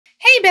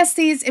Hey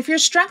besties, if you're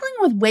struggling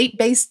with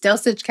weight-based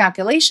dosage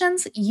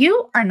calculations,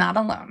 you are not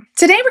alone.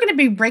 Today we're going to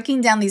be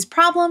breaking down these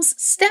problems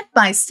step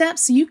by step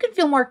so you can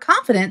feel more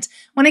confident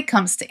when it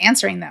comes to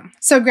answering them.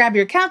 So grab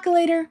your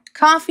calculator,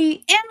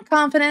 coffee, and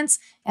confidence,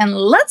 and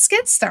let's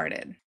get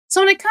started.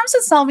 So when it comes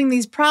to solving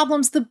these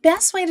problems, the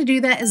best way to do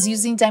that is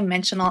using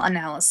dimensional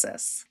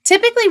analysis.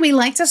 Typically, we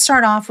like to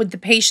start off with the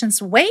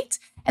patient's weight,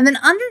 and then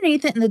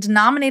underneath it in the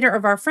denominator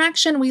of our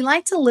fraction, we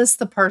like to list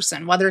the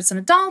person, whether it's an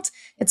adult,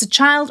 it's a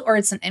child, or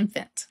it's an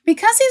infant.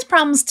 Because these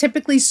problems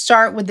typically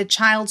start with the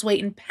child's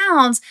weight in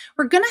pounds,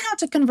 we're going to have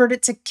to convert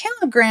it to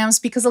kilograms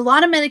because a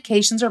lot of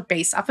medications are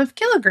based off of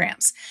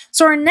kilograms.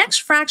 So our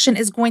next fraction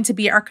is going to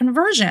be our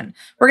conversion.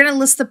 We're going to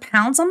list the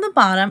pounds on the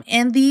bottom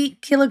and the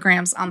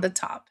kilograms on the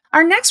top.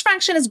 Our next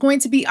fraction is going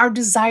to be our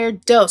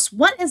desired dose.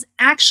 What is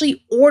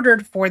actually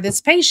ordered for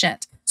this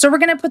patient? So we're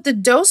going to put the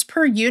dose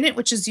per unit,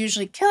 which is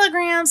usually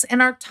kilograms,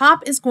 and our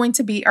top is going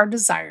to be our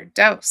desired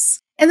dose.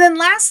 And then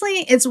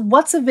lastly, it's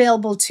what's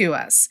available to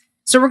us.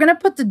 So we're going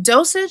to put the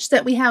dosage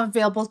that we have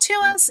available to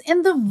us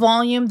in the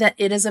volume that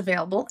it is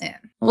available in.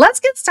 Let's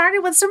get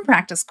started with some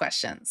practice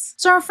questions.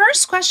 So our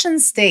first question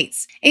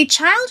states, a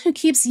child who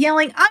keeps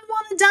yelling, "I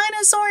want a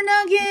dinosaur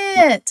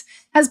nugget,"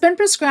 has been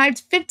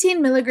prescribed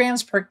 15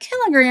 milligrams per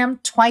kilogram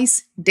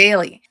twice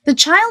daily. The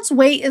child's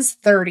weight is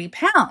 30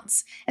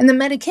 pounds, and the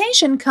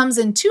medication comes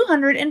in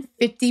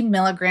 250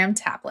 milligram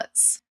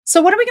tablets.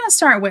 So what are we going to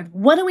start with?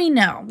 What do we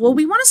know? Well,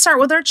 we want to start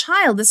with our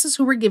child. This is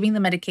who we're giving the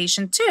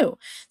medication to.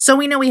 So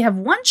we know we have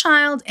one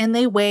child and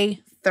they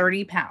weigh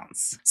 30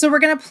 pounds. So we're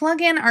going to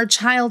plug in our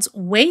child's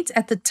weight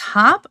at the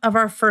top of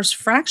our first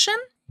fraction,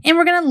 and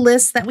we're going to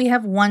list that we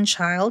have one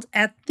child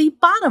at the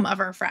bottom of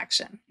our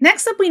fraction.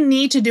 Next up, we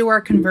need to do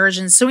our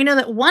conversions. So we know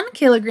that 1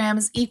 kilogram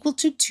is equal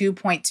to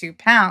 2.2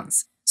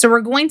 pounds. So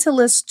we're going to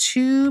list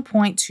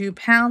 2.2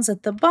 pounds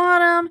at the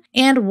bottom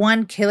and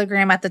 1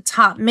 kilogram at the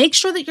top. Make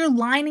sure that you're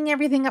lining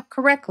everything up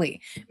correctly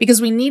because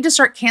we need to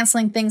start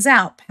canceling things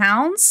out.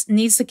 Pounds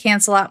needs to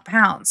cancel out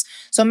pounds.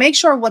 So make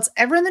sure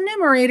whatever in the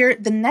numerator,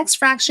 the next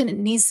fraction, it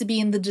needs to be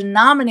in the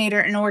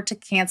denominator in order to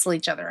cancel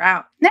each other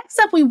out. Next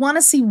up, we want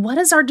to see what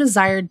is our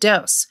desired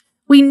dose.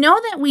 We know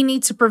that we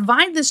need to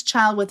provide this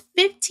child with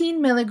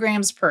 15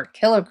 milligrams per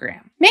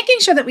kilogram. Making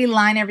sure that we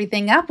line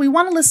everything up, we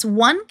want to list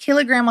 1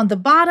 kilogram on the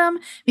bottom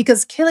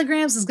because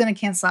kilograms is going to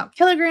cancel out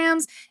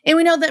kilograms. And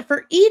we know that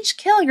for each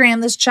kilogram,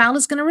 this child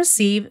is going to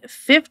receive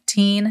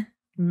 15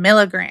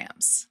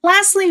 milligrams.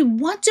 Lastly,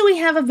 what do we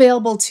have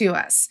available to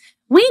us?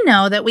 We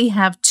know that we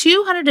have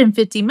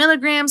 250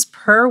 milligrams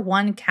per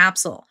 1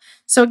 capsule.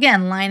 So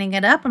again, lining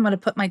it up, I'm going to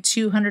put my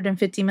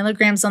 250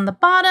 milligrams on the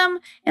bottom,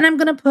 and I'm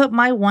going to put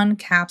my 1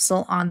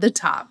 capsule on the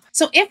top.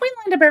 So if we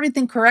lined up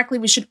everything correctly,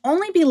 we should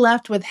only be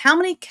left with how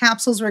many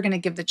capsules we're going to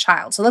give the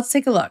child. So let's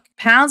take a look.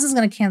 Pounds is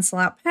going to cancel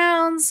out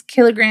pounds,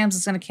 kilograms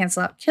is going to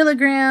cancel out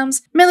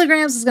kilograms,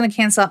 milligrams is going to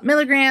cancel out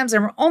milligrams,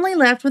 and we're only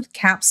left with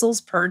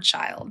capsules per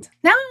child.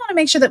 Now we want to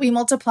make sure that we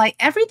multiply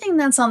everything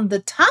that's on the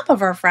top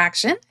of our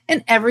fraction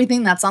and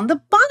everything that's on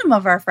the bottom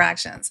of our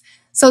fractions.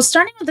 So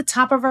starting with the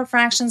top of our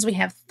fractions, we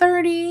have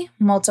 30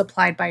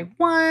 multiplied by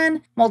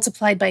 1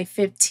 multiplied by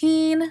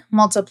 15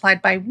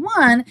 multiplied by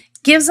 1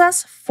 gives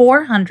us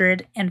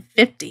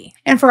 450.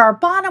 And for our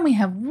bottom, we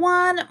have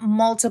 1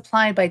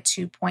 multiplied by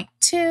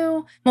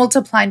 2.2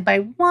 multiplied by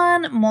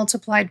 1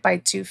 multiplied by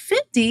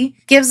 250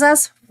 gives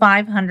us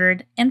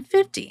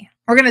 550.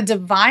 We're going to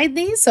divide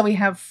these, so we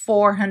have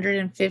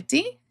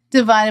 450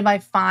 divided by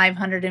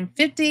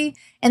 550,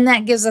 and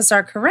that gives us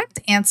our correct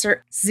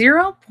answer,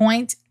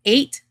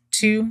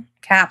 0.82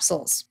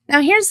 capsules.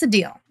 Now here's the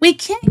deal. We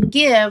can't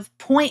give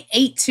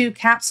 0.82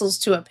 capsules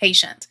to a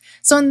patient.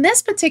 So in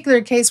this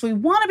particular case, we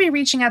want to be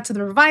reaching out to the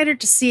provider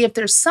to see if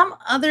there's some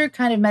other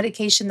kind of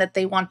medication that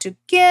they want to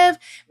give,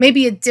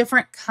 maybe a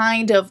different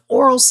kind of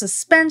oral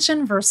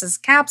suspension versus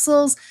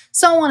capsules,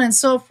 so on and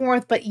so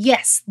forth. But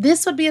yes,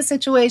 this would be a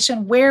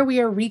situation where we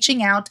are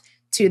reaching out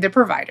to the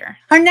provider.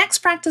 Our next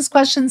practice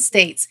question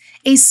states,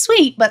 a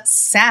sweet but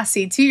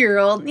sassy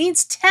 2-year-old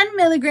needs 10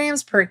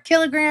 milligrams per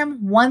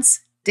kilogram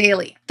once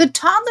daily. The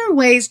toddler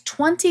weighs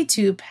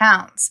 22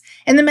 pounds,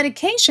 and the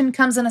medication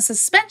comes in a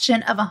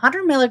suspension of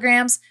 100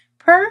 milligrams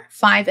per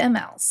 5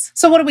 mLs.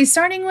 So what are we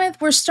starting with?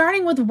 We're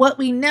starting with what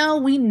we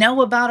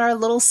know about our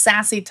little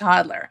sassy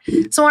toddler.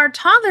 So our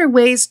toddler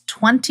weighs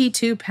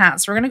 22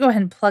 pounds. So we're going to go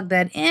ahead and plug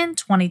that in,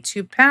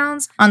 22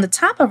 pounds on the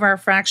top of our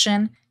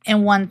fraction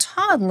and 1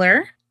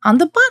 toddler on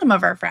the bottom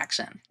of our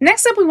fraction.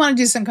 Next up, we want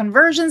to do some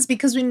conversions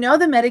because we know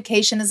the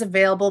medication is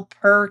available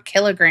per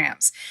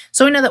kilograms.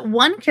 So we know that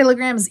 1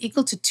 kilogram is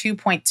equal to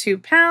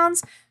 2.2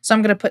 pounds. So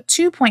I'm going to put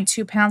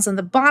 2.2 pounds on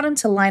the bottom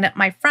to line up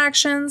my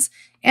fractions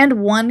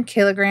and 1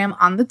 kilogram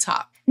on the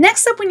top.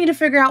 Next up, we need to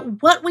figure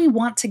out what we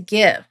want to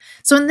give.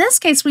 So in this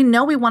case, we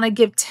know we want to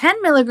give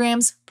 10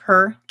 milligrams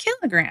per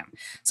kilogram.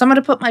 So I'm going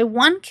to put my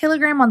 1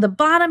 kilogram on the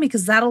bottom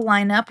because that'll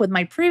line up with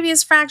my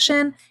previous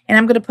fraction, and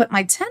I'm going to put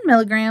my 10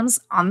 milligrams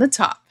on the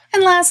top.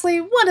 And lastly,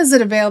 what is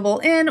it available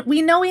in?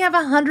 We know we have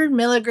 100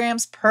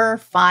 milligrams per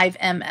 5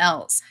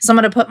 mLs. So I'm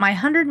going to put my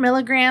 100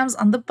 milligrams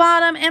on the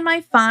bottom and my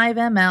 5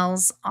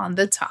 mLs on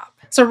the top.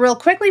 So real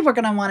quickly, we're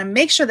going to want to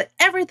make sure that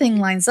everything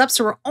lines up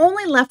so we're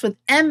only left with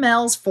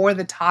mLs for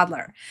the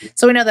toddler.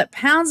 So we know that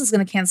pounds is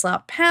going to cancel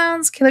out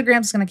pounds,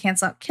 kilograms is going to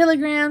cancel out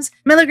kilograms,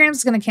 milligrams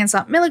is going to cancel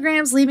out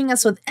milligrams, leaving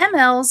us with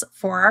mLs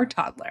for our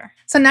toddler.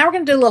 So now we're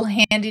going to do a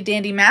little handy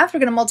dandy math.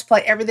 We're going to multiply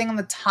everything on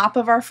the top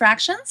of our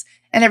fractions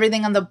and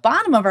everything on the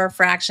bottom of our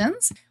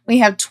fractions. We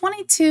have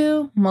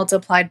 22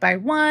 multiplied by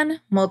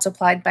 1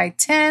 multiplied by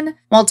 10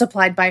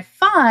 multiplied by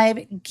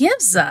 5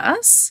 gives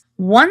us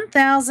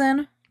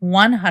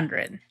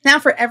 1,100. Now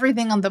for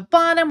everything on the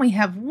bottom, we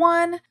have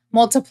 1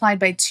 multiplied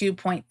by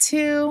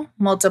 2.2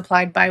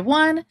 multiplied by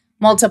 1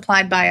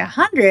 multiplied by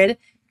 100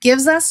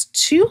 gives us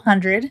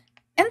 220.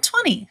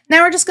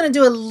 Now we're just going to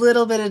do a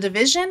little bit of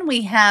division.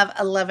 We have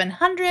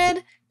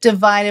 1,100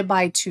 divided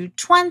by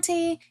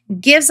 220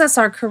 gives us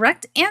our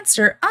correct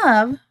answer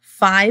of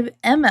 5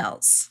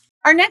 mLs.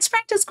 Our next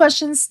practice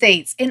question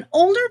states, an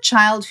older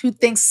child who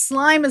thinks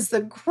slime is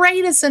the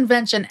greatest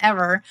invention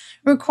ever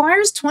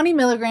requires 20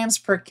 milligrams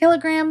per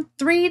kilogram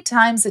 3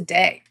 times a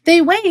day.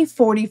 They weigh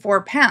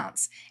 44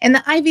 pounds, and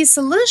the IV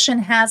solution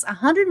has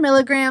 100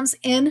 milligrams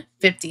in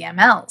 50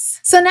 mLs.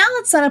 So now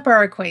let's set up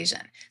our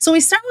equation. So we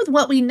start with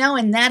what we know,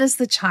 and that is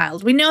the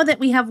child. We know that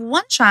we have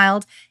one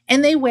child,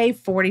 and they weigh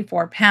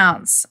 44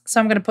 pounds. So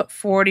I'm going to put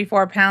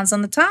 44 pounds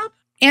on the top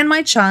and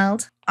my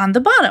child on the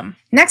bottom.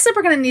 Next up,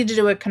 we're going to need to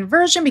do a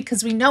conversion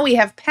because we know we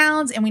have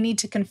pounds and we need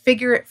to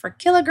configure it for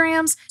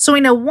kilograms. So we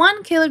know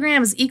 1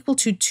 kilogram is equal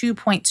to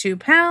 2.2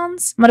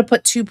 pounds. I'm going to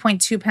put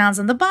 2.2 pounds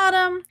on the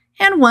bottom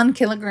and 1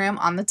 kilogram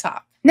on the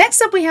top.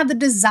 Next up, we have the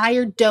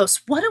desired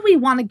dose. What do we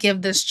want to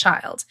give this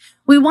child?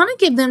 We want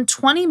to give them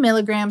 20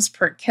 milligrams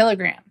per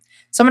kilogram.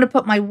 So I'm going to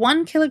put my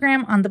 1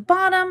 kilogram on the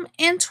bottom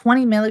and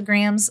 20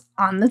 milligrams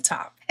on the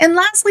top. And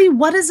lastly,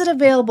 what is it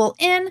available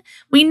in?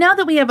 We know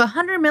that we have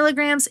 100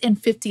 milligrams in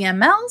 50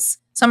 mLs.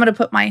 So I'm going to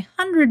put my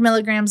 100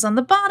 milligrams on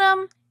the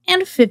bottom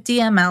and 50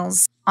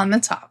 mLs on the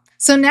top.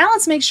 So now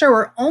let's make sure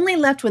we're only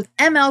left with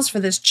mLs for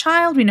this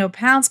child. We know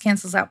pounds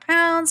cancels out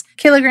pounds,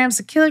 kilograms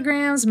to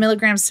kilograms,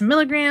 milligrams to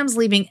milligrams,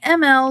 leaving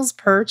mLs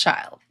per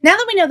child. Now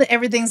that we know that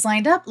everything's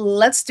lined up,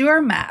 let's do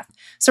our math.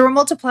 So we're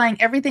multiplying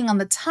everything on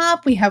the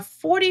top. We have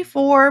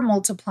 44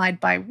 multiplied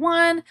by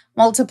 1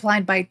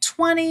 multiplied by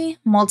 20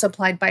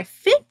 multiplied by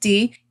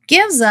 50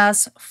 gives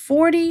us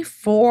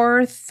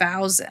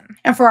 44,000.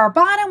 And for our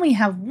bottom, we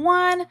have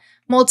 1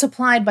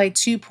 multiplied by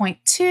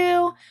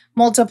 2.2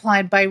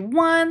 multiplied by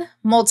 1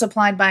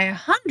 multiplied by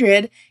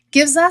 100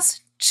 gives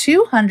us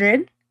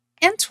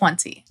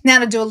 220. Now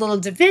to do a little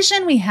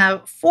division, we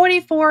have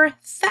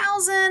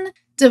 44,000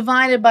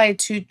 divided by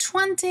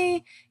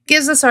 220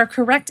 gives us our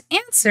correct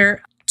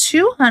answer,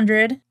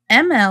 200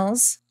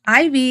 mLs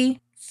IV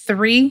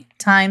 3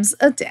 times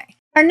a day.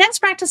 Our next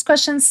practice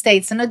question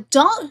states, an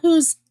adult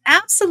who's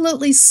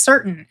absolutely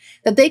certain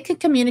that they can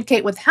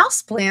communicate with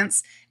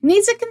houseplants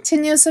needs a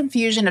continuous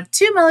infusion of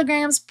 2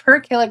 milligrams per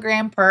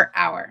kilogram per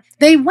hour.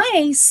 They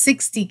weigh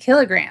 60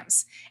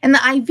 kilograms, and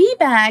the IV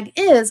bag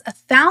is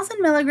 1,000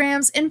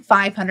 milligrams in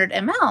 500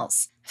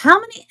 mLs. How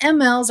many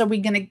mLs are we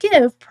going to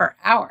give per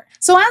hour?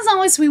 So as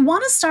always, we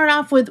want to start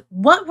off with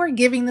what we're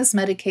giving this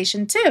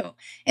medication to.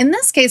 In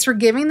this case, we're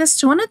giving this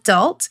to an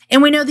adult,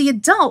 and we know the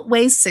adult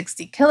weighs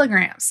 60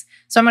 kilograms.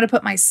 So I'm going to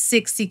put my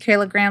 60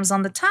 kilograms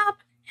on the top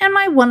and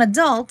my one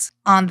adult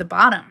on the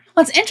bottom.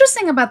 What's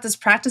interesting about this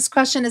practice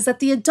question is that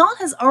the adult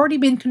has already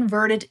been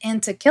converted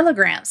into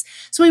kilograms,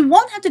 so we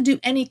won't have to do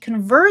any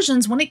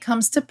conversions when it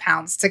comes to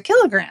pounds to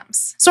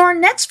kilograms. So our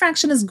next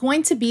fraction is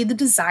going to be the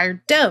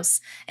desired dose,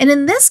 and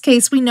in this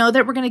case, we know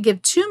that we're going to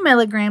give 2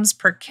 milligrams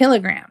per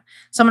kilogram.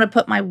 So I'm going to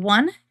put my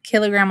 1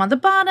 kilogram on the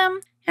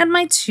bottom and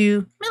my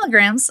 2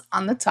 milligrams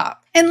on the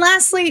top. And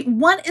lastly,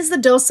 what is the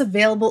dose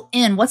available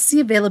in? What's the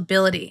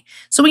availability?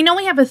 So we know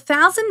we have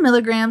 1,000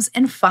 milligrams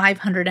and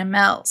 500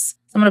 mLs.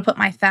 So I'm going to put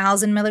my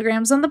 1,000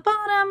 milligrams on the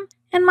bottom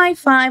and my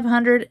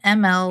 500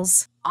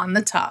 mLs on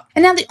the top.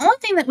 And now the only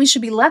thing that we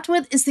should be left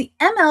with is the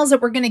mLs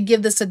that we're going to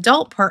give this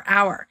adult per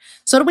hour.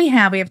 So what do we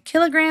have? We have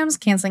kilograms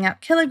canceling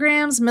out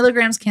kilograms,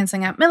 milligrams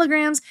canceling out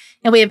milligrams,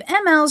 and we have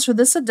mLs for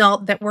this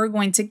adult that we're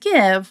going to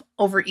give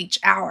over each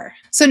hour.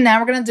 So now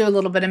we're going to do a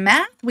little bit of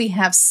math. We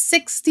have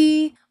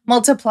 60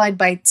 multiplied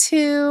by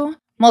 2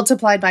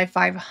 multiplied by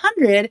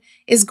 500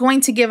 is going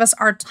to give us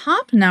our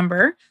top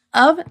number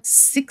of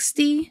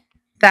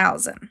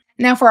 60,000.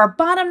 Now for our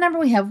bottom number,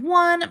 we have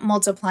 1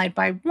 multiplied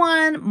by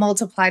 1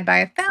 multiplied by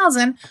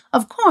 1,000,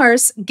 of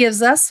course,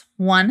 gives us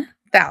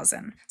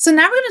 1,000. So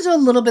now we're going to do a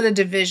little bit of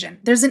division.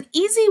 There's an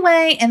easy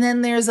way, and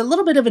then there's a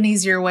little bit of an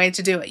easier way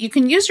to do it. You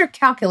can use your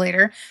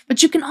calculator,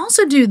 but you can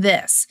also do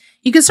this.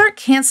 You can start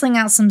canceling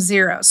out some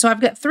zeros. So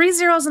I've got 3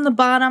 zeros on the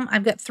bottom,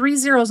 I've got 3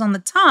 zeros on the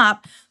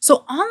top.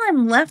 So all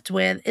I'm left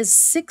with is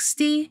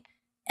 60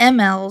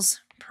 mLs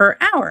per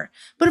hour.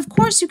 But of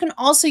course, you can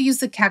also use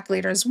the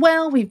calculator as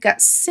well. We've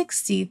got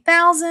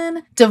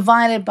 60,000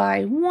 divided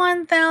by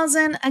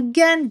 1,000.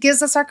 Again,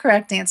 gives us our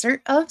correct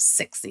answer of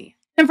 60.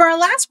 And for our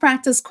last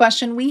practice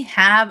question, we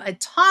have a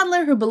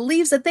toddler who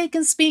believes that they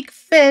can speak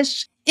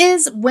fish,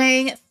 is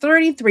weighing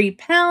 33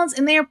 pounds,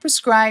 and they are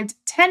prescribed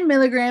 10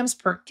 milligrams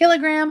per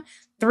kilogram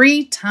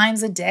 3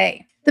 times a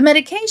day. The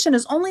medication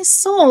is only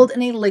sold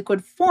in a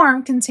liquid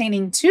form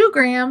containing 2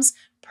 grams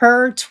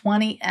per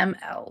 20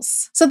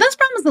 mLs. So this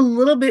problem is a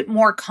little bit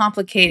more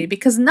complicated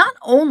because not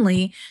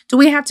only do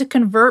we have to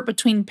convert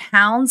between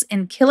pounds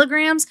and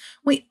kilograms,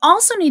 we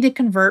also need to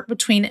convert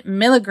between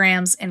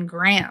milligrams and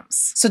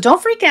grams. So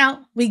don't freak out.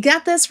 We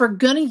got this. We're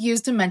going to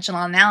use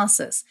dimensional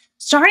analysis.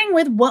 Starting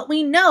with what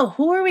we know.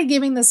 Who are we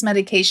giving this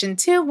medication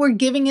to? We're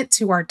giving it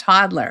to our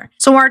toddler.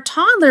 So our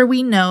toddler,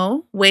 we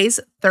know, weighs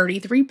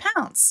 33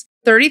 pounds.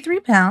 33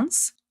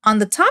 pounds on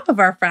the top of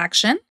our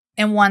fraction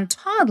and one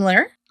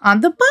toddler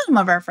on the bottom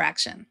of our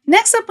fraction.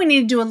 Next up, we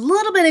need to do a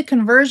little bit of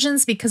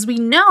conversions because we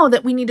know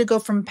that we need to go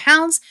from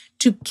pounds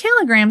to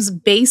kilograms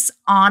based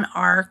on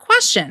our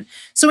question.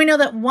 So we know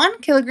that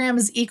 1 kilogram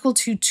is equal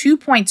to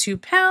 2.2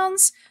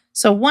 pounds.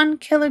 So 1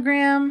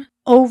 kilogram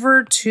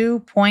over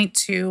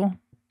 2.2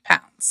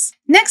 pounds.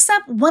 Next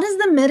up, what is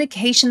the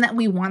medication that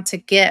we want to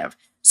give?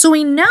 So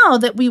we know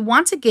that we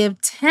want to give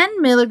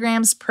 10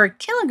 milligrams per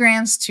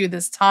kilograms to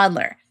this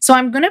toddler. So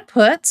I'm going to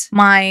put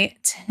my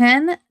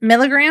 10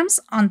 milligrams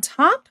on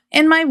top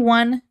and my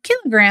 1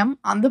 kilogram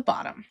on the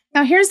bottom.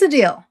 Now here's the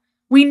deal.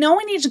 We know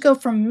we need to go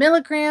from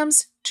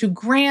milligrams to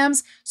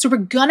grams, so we're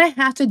going to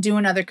have to do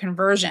another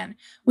conversion.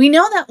 We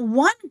know that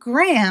 1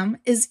 gram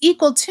is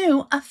equal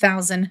to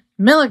 1,000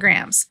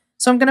 milligrams.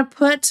 So I'm going to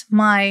put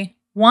my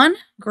 1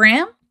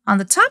 gram on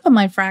the top of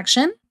my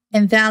fraction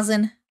and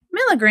 1,000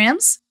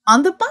 milligrams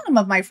on the bottom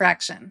of my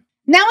fraction.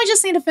 Now we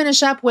just need to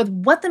finish up with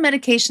what the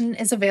medication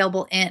is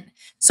available in.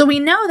 So we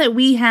know that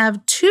we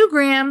have 2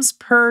 grams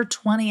per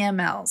 20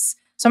 mLs.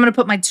 So I'm going to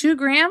put my 2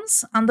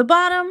 grams on the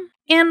bottom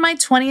and my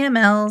 20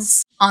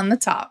 mLs on the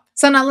top.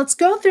 So now let's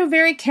go through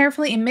very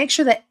carefully and make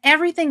sure that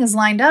everything is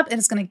lined up and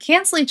it's going to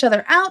cancel each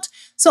other out.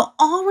 So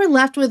all we're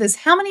left with is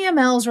how many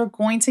mLs we're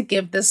going to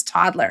give this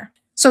toddler.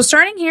 So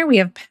starting here, we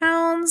have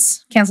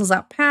pounds, cancels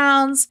out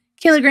pounds.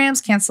 Kilograms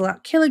cancel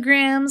out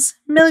kilograms,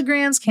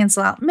 milligrams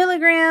cancel out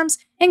milligrams,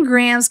 and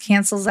grams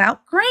cancels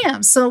out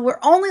grams. So we're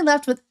only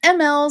left with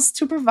mLs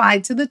to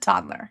provide to the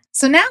toddler.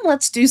 So now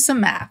let's do some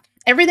math.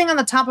 Everything on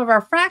the top of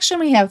our fraction,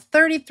 we have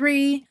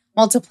 33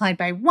 multiplied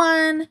by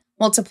 1,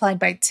 multiplied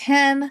by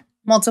 10,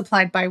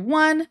 multiplied by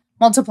 1,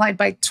 multiplied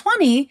by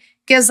 20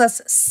 gives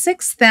us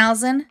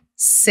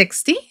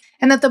 6,060.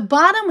 And at the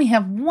bottom, we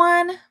have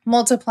 1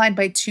 multiplied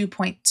by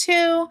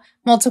 2.2,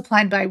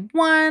 multiplied by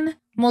 1,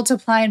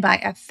 multiplied by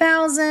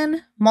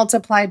 1,000,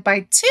 multiplied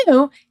by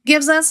 2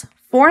 gives us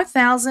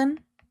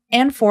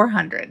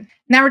 4,400.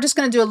 Now we're just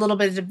going to do a little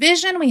bit of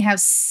division. We have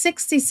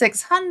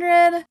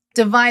 6,600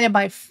 divided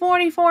by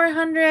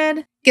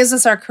 4,400 gives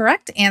us our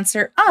correct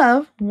answer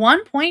of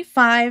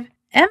 1.5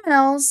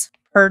 mLs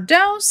per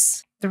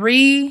dose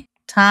 3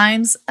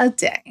 times a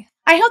day.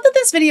 I hope that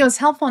this video is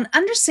helpful in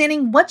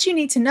understanding what you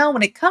need to know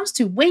when it comes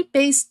to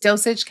weight-based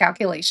dosage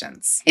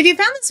calculations. If you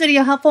found this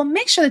video helpful,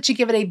 make sure that you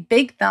give it a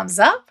big thumbs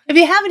up. If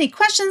you have any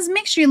questions,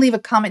 make sure you leave a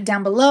comment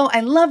down below.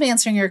 I love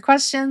answering your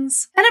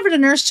questions. Head over to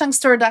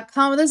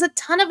nursecheungstore.com where there's a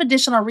ton of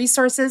additional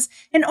resources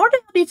in order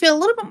to help you feel a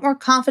little bit more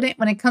confident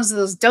when it comes to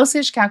those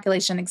dosage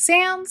calculation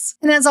exams.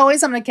 And as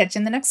always, I'm going to catch you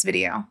in the next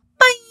video.